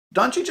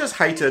Don't you just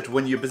hate it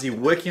when you're busy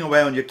working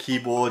away on your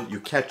keyboard,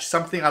 you catch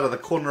something out of the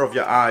corner of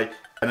your eye,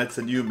 and it's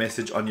a new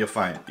message on your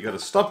phone? You got to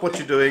stop what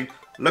you're doing,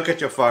 look at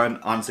your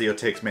phone, answer your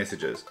text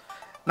messages.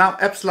 Now,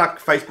 apps like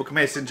Facebook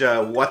Messenger,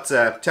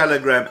 WhatsApp,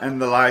 Telegram,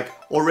 and the like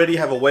already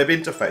have a web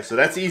interface, so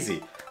that's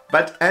easy.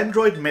 But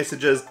Android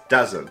Messages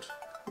doesn't.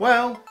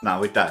 Well,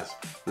 now it does.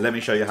 Let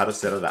me show you how to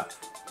set it up.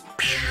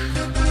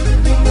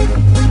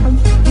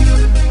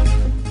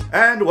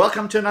 And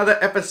welcome to another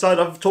episode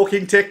of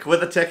Talking Tech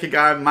with the Techie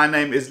Guy. My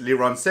name is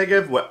Liron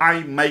Segev, where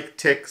I make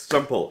tech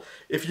simple.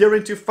 If you're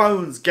into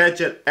phones,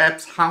 gadget,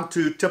 apps,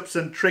 how-to tips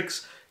and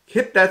tricks,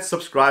 hit that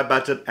subscribe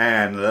button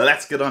and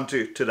let's get on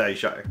to today's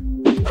show.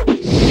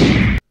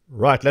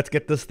 Right, let's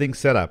get this thing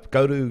set up.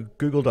 Go to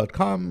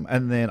google.com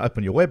and then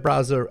open your web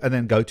browser and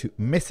then go to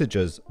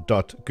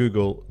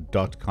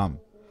messages.google.com.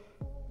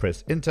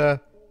 Press enter.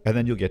 And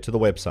then you'll get to the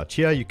website.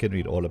 Here you can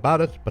read all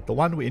about it, but the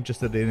one we're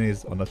interested in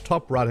is on the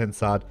top right hand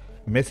side,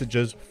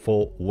 Messages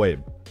for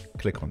Web.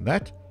 Click on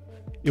that.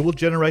 It will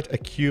generate a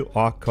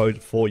QR code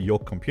for your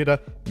computer.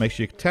 Make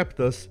sure you tap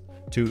this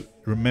to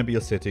remember your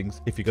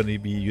settings if you're going to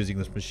be using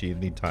this machine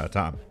the entire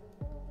time.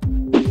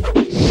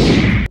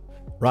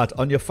 Right,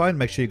 on your phone,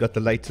 make sure you got the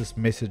latest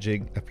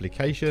messaging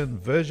application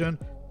version.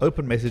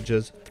 Open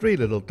Messages, 3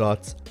 little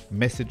dots,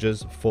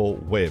 Messages for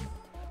Web.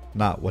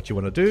 Now, what you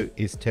want to do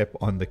is tap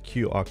on the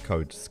QR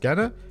code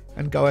scanner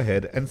and go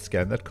ahead and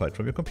scan that code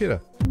from your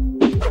computer.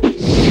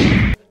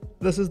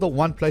 This is the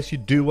one place you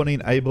do want to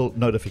enable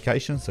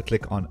notifications, so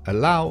click on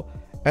Allow.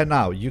 And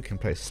now you can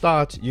press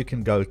Start. You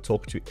can go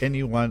talk to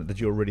anyone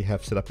that you already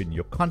have set up in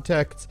your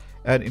contacts.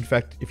 And in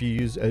fact, if you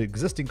use an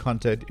existing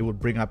contact, it will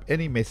bring up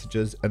any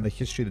messages and the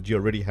history that you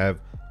already have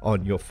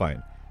on your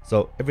phone.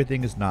 So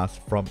everything is nice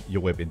from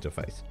your web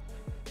interface.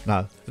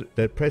 Now,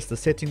 press the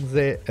settings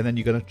there, and then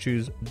you're going to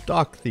choose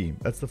dark theme.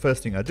 That's the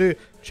first thing I do.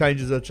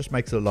 Changes it, just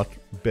makes it a lot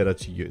better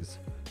to use.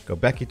 Go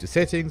back into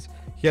settings.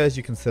 Here's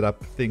you can set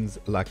up things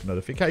like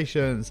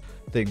notifications,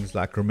 things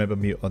like remember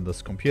me on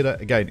this computer.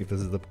 Again, if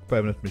this is the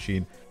permanent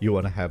machine, you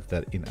want to have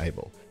that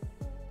enabled.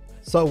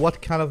 So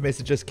what kind of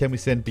messages can we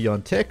send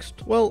beyond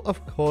text? Well,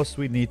 of course,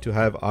 we need to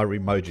have our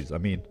emojis. I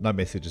mean, no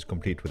message is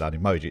complete without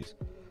emojis.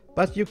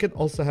 But you can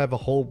also have a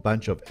whole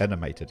bunch of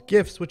animated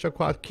GIFs, which are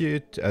quite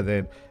cute. And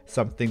then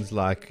some things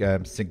like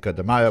Cinco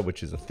de Mayo,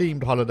 which is a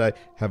themed holiday,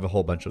 have a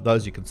whole bunch of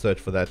those. You can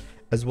search for that,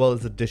 as well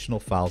as additional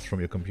files from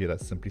your computer.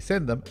 Simply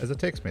send them as a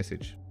text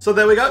message. So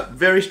there we go.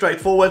 Very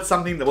straightforward.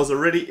 Something that was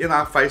already in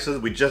our faces.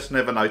 We just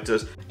never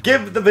noticed.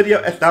 Give the video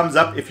a thumbs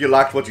up if you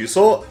liked what you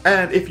saw.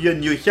 And if you're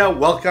new here,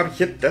 welcome.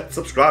 Hit that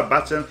subscribe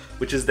button,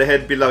 which is the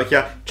head below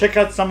here. Check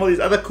out some of these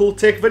other cool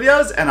tech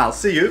videos, and I'll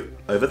see you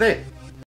over there.